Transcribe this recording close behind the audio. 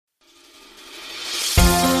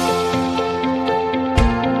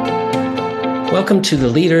Welcome to the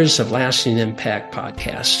Leaders of Lasting Impact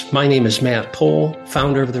podcast. My name is Matt Pohl,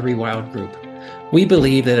 founder of the Rewild Group. We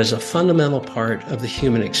believe that as a fundamental part of the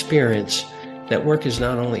human experience, that work is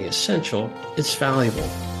not only essential, it's valuable,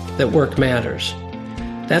 that work matters.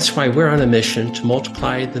 That's why we're on a mission to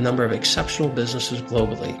multiply the number of exceptional businesses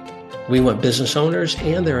globally. We want business owners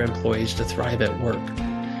and their employees to thrive at work.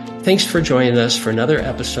 Thanks for joining us for another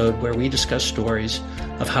episode where we discuss stories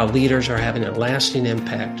of how leaders are having a lasting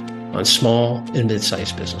impact on small and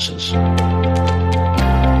mid-sized businesses.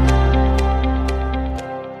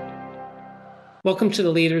 Welcome to the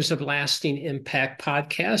Leaders of Lasting Impact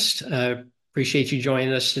podcast. Appreciate you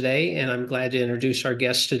joining us today, and I'm glad to introduce our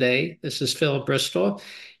guest today. This is Phil Bristol.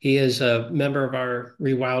 He is a member of our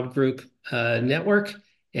Rewild Group network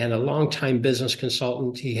and a longtime business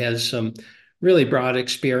consultant. He has some really broad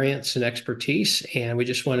experience and expertise, and we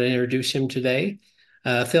just want to introduce him today.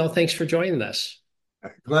 Phil, thanks for joining us.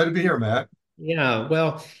 Glad to be here, Matt. Yeah,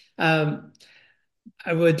 well,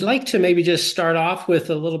 I would like to maybe just start off with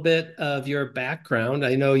a little bit of your background.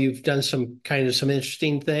 I know you've done some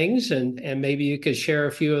interesting things, and maybe you could share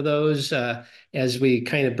a few of those as we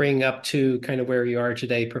kind of bring up to kind of where you are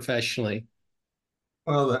today professionally.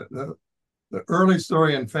 Well, the early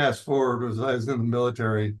story and fast forward was I was in the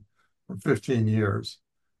military for 15 years.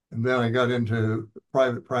 And then I got into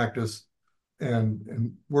private practice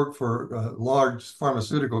and worked for a large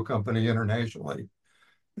pharmaceutical company internationally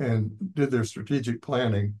and did their strategic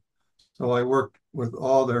planning. So I worked with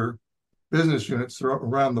all their business units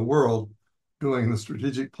around the world doing the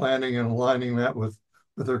strategic planning and aligning that with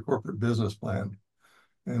their corporate business plan.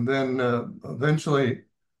 And then eventually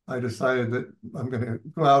I decided that I'm going to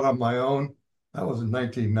go out on my own. That was in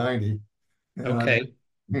 1990. And Okay.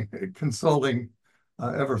 I've been consulting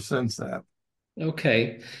ever since that.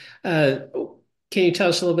 Okay. Can you tell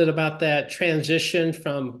us a little bit about that transition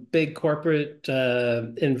from big corporate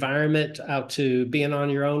environment out to being on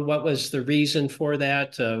your own? What was the reason for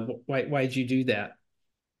that? Why'd you do that?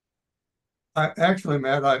 Actually,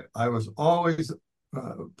 Matt, I was always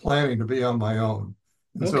planning to be on my own.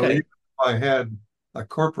 And so even Okay. if I had a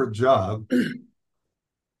corporate job,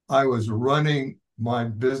 I was running my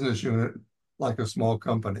business unit like a small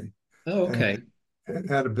company Oh, and okay.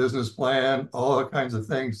 had a business plan, all the kinds of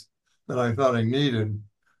things that I thought I needed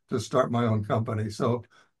to start my own company. So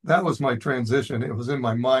that was my transition. It was in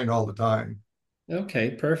my mind all the time.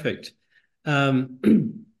 Okay, perfect.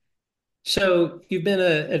 Um, so you've been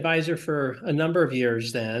an advisor for a number of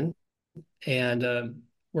years then, and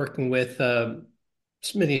working with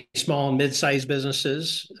many small and mid-sized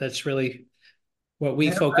businesses. That's really what we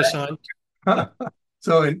Yeah. focus on.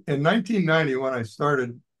 So in 1990, when I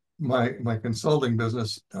started my consulting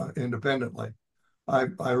business independently,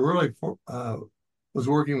 I really was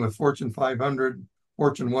working with Fortune 500,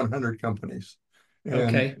 Fortune 100 companies,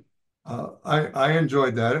 and Okay. I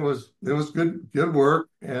enjoyed that. It was good work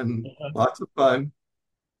and lots of fun.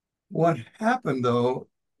 What happened though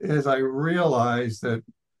is I realized that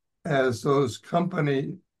as those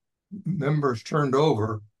company members turned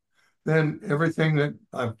over, then everything that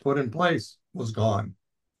I put in place was gone.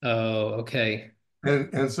 Oh, okay.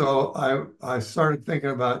 And so I started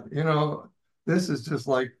thinking about, this is just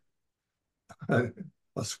like a,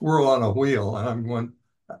 a squirrel on a wheel. And I'm going,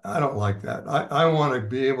 I don't like that. I want to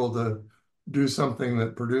be able to do something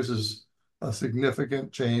that produces a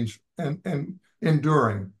significant change and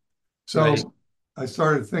enduring. Right. So I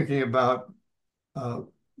started thinking about uh,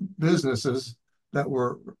 businesses that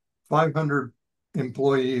were 500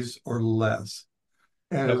 employees or less.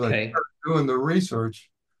 And as I Okay. started doing the research,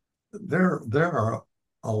 there are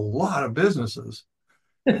a lot of businesses.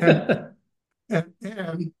 And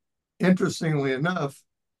and interestingly enough,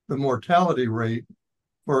 the mortality rate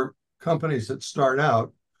for companies that start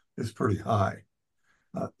out is pretty high.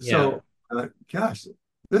 Yeah. Gosh,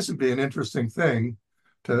 this would be an interesting thing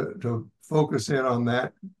to focus in on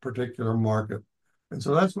that particular market. And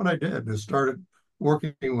so that's what I did, is started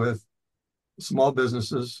working with small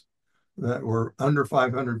businesses that were under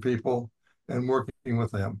 500 people and working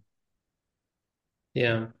with them.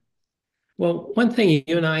 Yeah. Well, one thing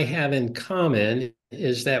you and I have in common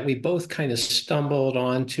is that we both kind of stumbled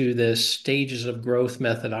onto this stages of growth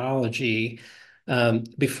methodology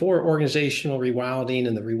before organizational rewilding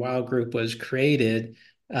and the Rewild Group was created.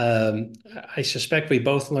 Um, I suspect we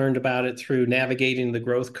both learned about it through Navigating the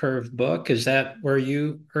Growth Curve book. Is that where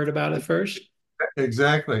you heard about it first?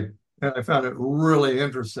 Exactly. And I found it really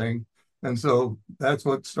interesting. And so that's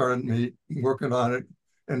what started me working on it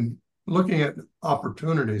and looking at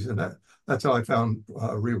opportunities. And that's how I found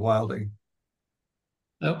rewilding.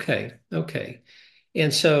 Okay. Okay.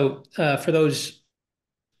 And so for those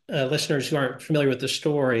listeners who aren't familiar with the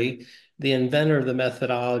story, the inventor of the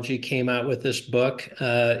methodology came out with this book.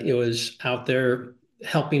 It was out there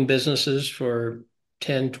helping businesses for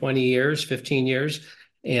 10, 20 years, 15 years.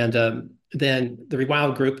 And then the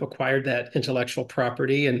Rewild Group acquired that intellectual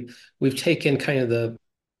property. And we've taken kind of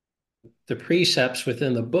the precepts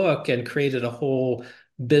within the book and created a whole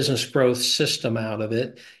business growth system out of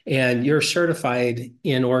it. And you're certified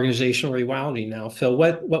in organizational rewilding now. Phil,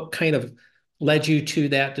 what kind of led you to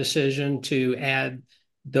that decision to add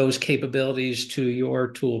those capabilities to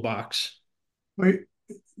your toolbox? Wait,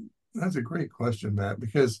 that's a great question, Matt,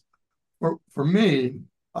 because for me,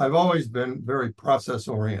 I've always been very process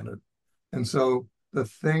oriented. And so the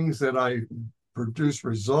things that I produce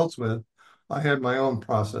results with, I had my own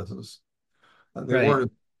processes. They Right.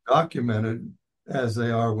 weren't documented as they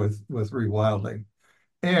are with rewilding.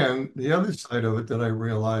 And the other side of it that I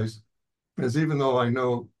realized is even though I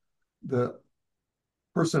know the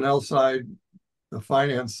personnel side, the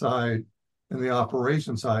finance side, and the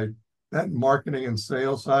operation side, that marketing and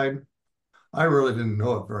sales side, I really didn't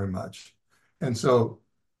know it very much. And so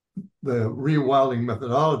the rewilding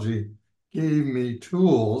methodology gave me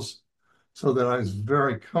tools so that I was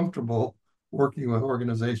very comfortable working with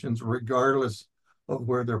organizations regardless of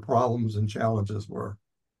where their problems and challenges were.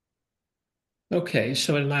 Okay.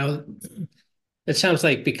 So now it sounds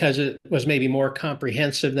like because it was maybe more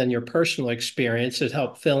comprehensive than your personal experience, it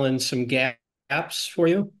helped fill in some gaps for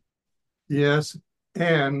you. Yes,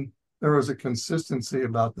 and there was a consistency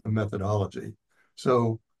about the methodology.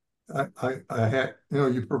 So I had,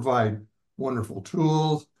 you provide wonderful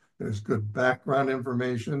tools, there's good background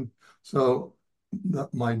information. So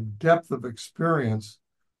my depth of experience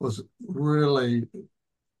was really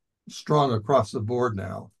strong across the board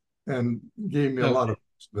now and gave me a lot Okay. of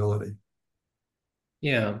flexibility.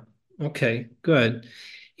 Yeah. Okay, good.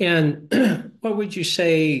 And what would you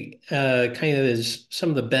say kind of is some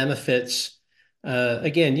of the benefits?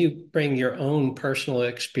 Again, you bring your own personal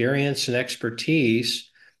experience and expertise.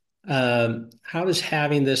 How does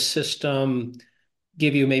having this system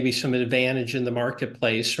give you maybe some advantage in the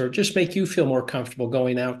marketplace or just make you feel more comfortable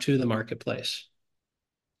going out to the marketplace?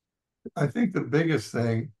 I think the biggest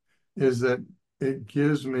thing is that it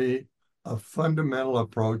gives me a fundamental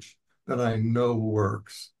approach that I know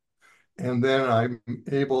works. And then I'm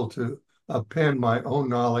able to append my own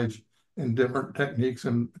knowledge and different techniques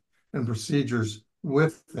and procedures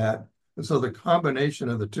with that. And so the combination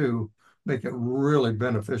of the two make it really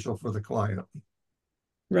beneficial for the client.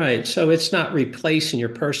 Right. So it's not replacing your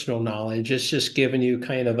personal knowledge. It's just giving you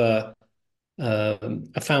kind of a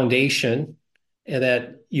foundation and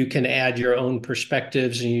that you can add your own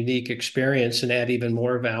perspectives and unique experience and add even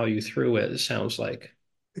more value through it, it sounds like.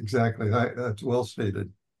 Exactly. That's well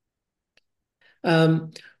stated.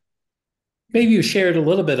 Um, Maybe you shared a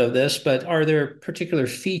little bit of this, but are there particular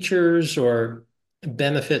features or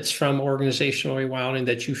benefits from organizational rewilding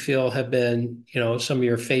that you feel have been, some of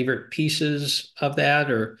your favorite pieces of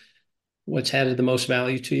that or what's added the most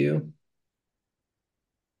value to you?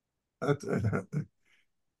 That,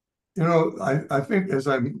 I think as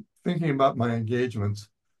I'm thinking about my engagements,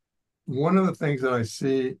 one of the things that I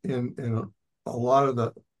see in a lot of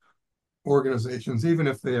the organizations, even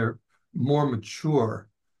if they're more mature,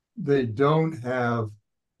 they don't have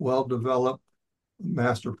well-developed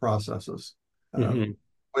master processes. Mhm.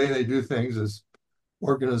 The way they do things is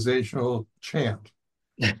organizational chant.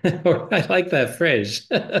 I like that phrase.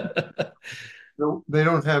 They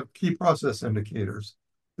don't have key process indicators.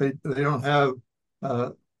 They don't have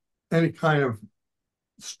uh, any kind of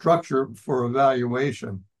structure for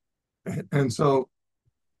evaluation. And so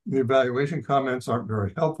the evaluation comments aren't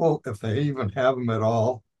very helpful if they even have them at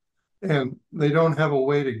all. And they don't have a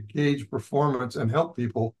way to gauge performance and help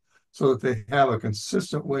people so that they have a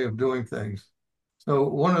consistent way of doing things. So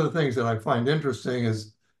one of the things that I find interesting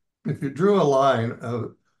is if you drew a line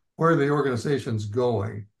of where the organization's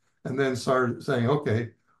going and then started saying, okay,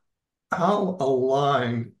 how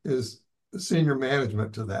aligned is senior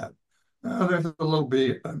management to that? There's a little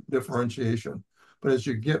bit of differentiation, but as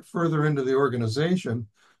you get further into the organization,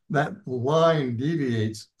 that line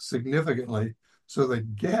deviates significantly. So the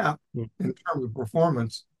gap in terms of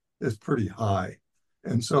performance is pretty high.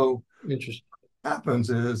 And so Interesting. what happens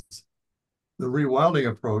is the rewilding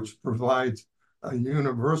approach provides a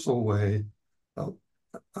universal way,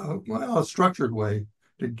 a structured way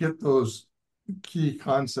to get those key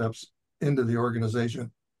concepts into the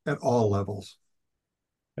organization at all levels.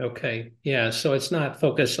 Okay. Yeah. So it's not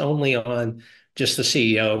focused only on just the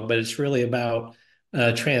CEO, but it's really about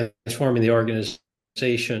transforming the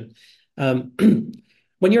organization. Um,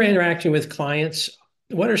 when you're interacting with clients,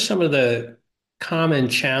 what are some of the common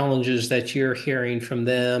challenges that you're hearing from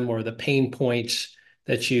them or the pain points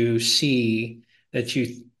that you see that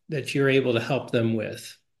you're able to help them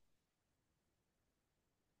with?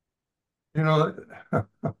 You know,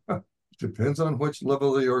 it depends on which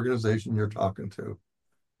level of the organization you're talking to,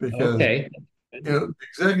 because Okay. the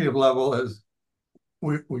executive level is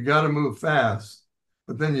we got to move fast,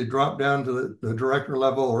 but then you drop down to the director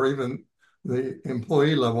level or even the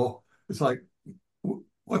employee level. It's like,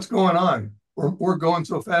 what's going on? We're going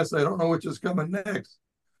so fast, I don't know which is coming next.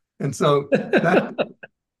 And so that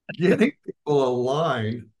getting people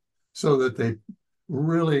aligned so that they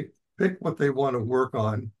really pick what they want to work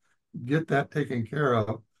on, get that taken care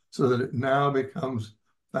of so that it now becomes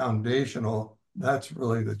foundational. That's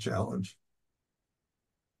really the challenge.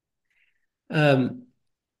 Um,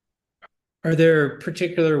 are there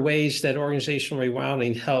particular ways that organizational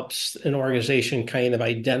rewilding helps an organization kind of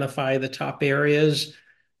identify the top areas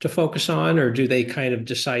to focus on, or do they kind of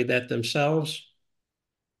decide that themselves?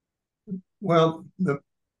 Well,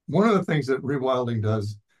 one of the things that Rewilding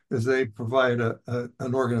does is they provide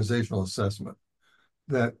an organizational assessment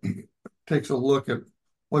that takes a look at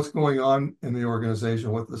what's going on in the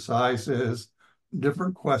organization, what the size is,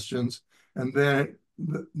 different questions, and then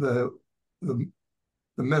the, the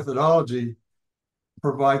methodology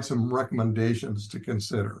provides some recommendations to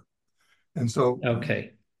consider. And so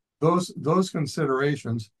Okay. those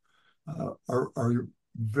considerations are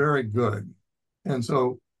very good. And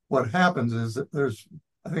so what happens is that there's,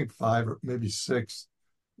 I think, five or maybe six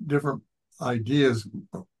different ideas,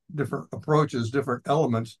 different approaches, different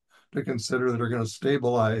elements to consider that are going to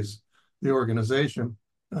stabilize the organization.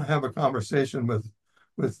 And I have a conversation with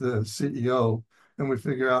the CEO, and we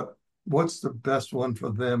figure out what's the best one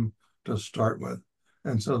for them to start with.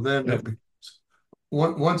 And so then Yep.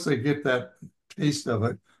 once they get that taste of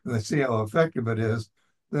it and they see how effective it is,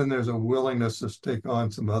 then there's a willingness to take on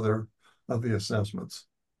some other of the assessments.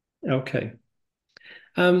 Okay.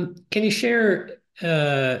 Can you share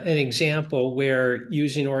an example where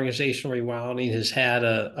using organizational rewilding has had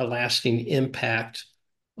a lasting impact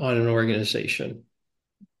on an organization?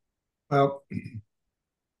 Well,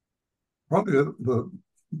 probably the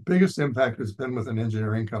biggest impact has been with an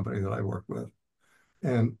engineering company that I work with.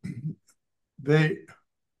 And they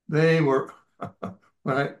they were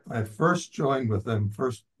when I first joined with them,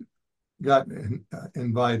 first got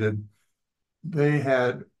invited, they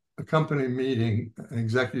had a company meeting, an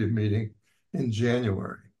executive meeting in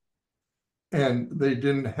January. And they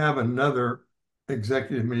didn't have another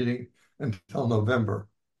executive meeting until November.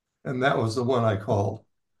 And that was the one I called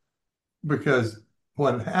because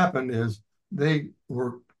what happened is they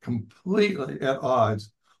were completely at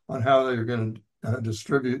odds on how they were going to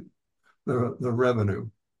distribute the revenue.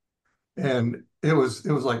 And it was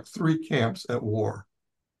like three camps at war.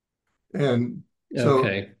 And so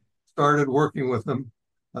Okay. started working with them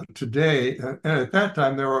today. And at that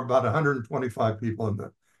time, there were about 125 people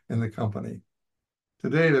in the company.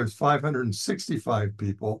 Today, there's 565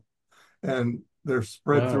 people, and they're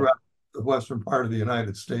spread Wow. throughout the western part of the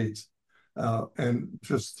United States and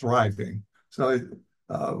just thriving. So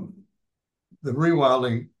um, the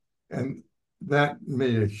rewilding, and that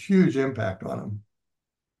made a huge impact on them.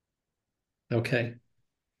 Okay.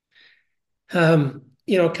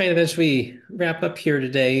 Kind of as we wrap up here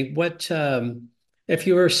today, if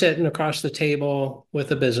you were sitting across the table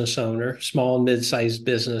with a business owner, small and mid-sized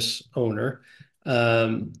business owner,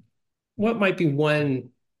 um, what might be one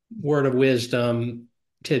word of wisdom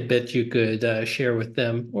tidbit you could share with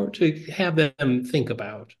them or to have them think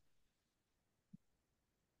about?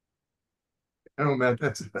 I don't know, Matt,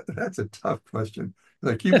 that's a tough question.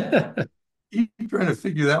 I keep trying to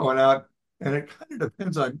figure that one out, and it kind of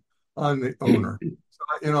depends on the owner.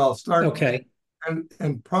 So I'll start, Okay.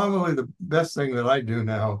 and probably the best thing that I do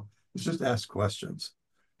now is just ask questions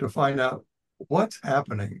to find out what's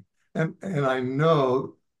happening. And I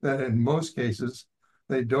know that in most cases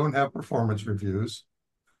they don't have performance reviews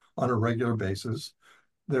on a regular basis.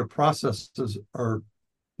 Their processes are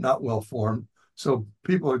not well formed. So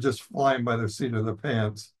people are just flying by the seat of their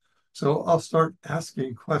pants. So I'll start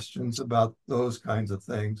asking questions about those kinds of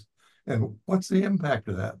things. And what's the impact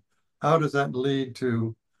of that? How does that lead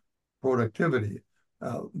to productivity?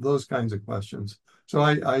 Those kinds of questions. So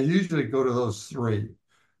I usually go to those three: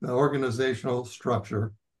 the organizational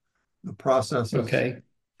structure, the processes, Okay.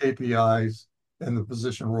 KPIs, and the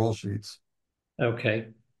position role sheets. Okay.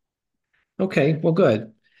 Okay. Well,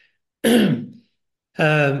 good.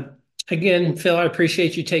 Um, Again, Phil, I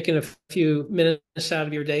appreciate you taking a few minutes out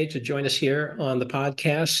of your day to join us here on the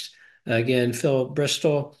podcast. Again, Phil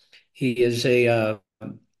Bristol, he is a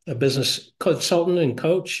business consultant and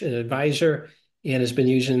coach and advisor. and has been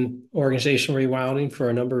using organizational rewilding for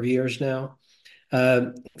a number of years now.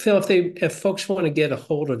 Phil, if folks want to get a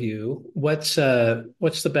hold of you, what's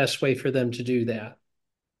the best way for them to do that?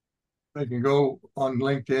 They can go on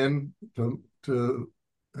LinkedIn to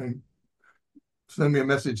and send me a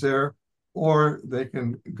message there, or they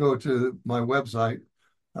can go to my website,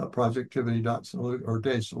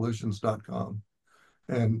 projectivity.solutions.com,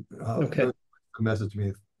 and Okay. message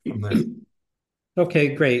me from there.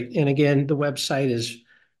 Okay, great. And again, the website is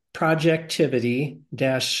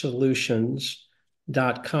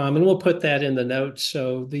projectivity-solutions.com. And we'll put that in the notes.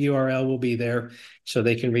 So the URL will be there so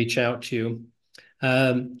they can reach out to you.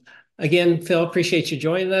 Again, Phil, appreciate you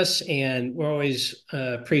joining us. And we always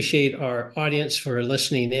appreciate our audience for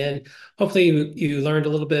listening in. Hopefully you learned a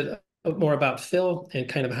little bit more about Phil and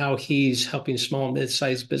kind of how he's helping small and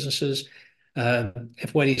mid-sized businesses.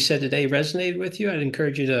 If what he said today resonated with you, I'd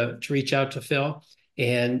encourage you to reach out to Phil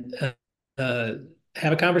and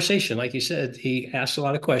have a conversation. Like you said, he asked a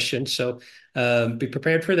lot of questions, so be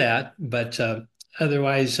prepared for that. But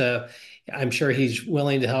otherwise, I'm sure he's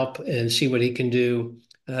willing to help and see what he can do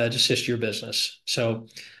to assist your business. So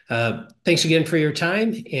thanks again for your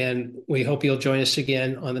time, and we hope you'll join us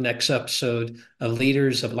again on the next episode of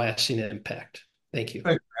Leaders of Lasting Impact. Thank you.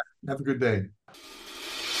 Thanks. Have a good day.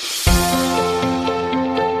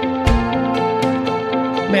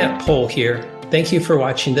 Matt Pohl here. Thank you for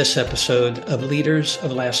watching this episode of Leaders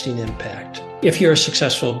of Lasting Impact. If you're a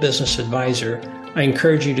successful business advisor, I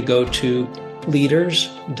encourage you to go to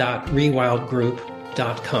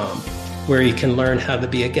leaders.rewildgroup.com, where you can learn how to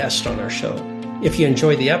be a guest on our show. If you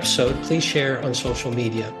enjoyed the episode, please share on social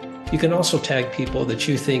media. You can also tag people that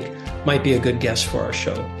you think might be a good guest for our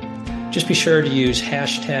show. Just be sure to use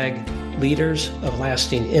hashtag Leaders of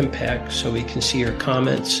Lasting Impact so we can see your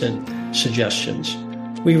comments and suggestions.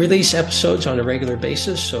 We release episodes on a regular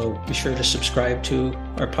basis, so be sure to subscribe to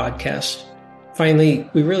our podcast. Finally,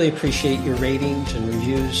 we really appreciate your ratings and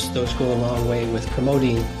reviews. Those go a long way with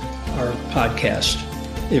promoting our podcast.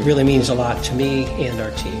 It really means a lot to me and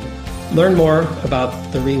our team. Learn more about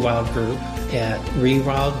the Rewild Group at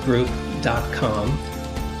rewildgroup.com,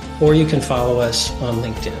 or you can follow us on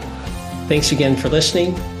LinkedIn. Thanks again for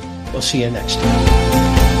listening. We'll see you next time.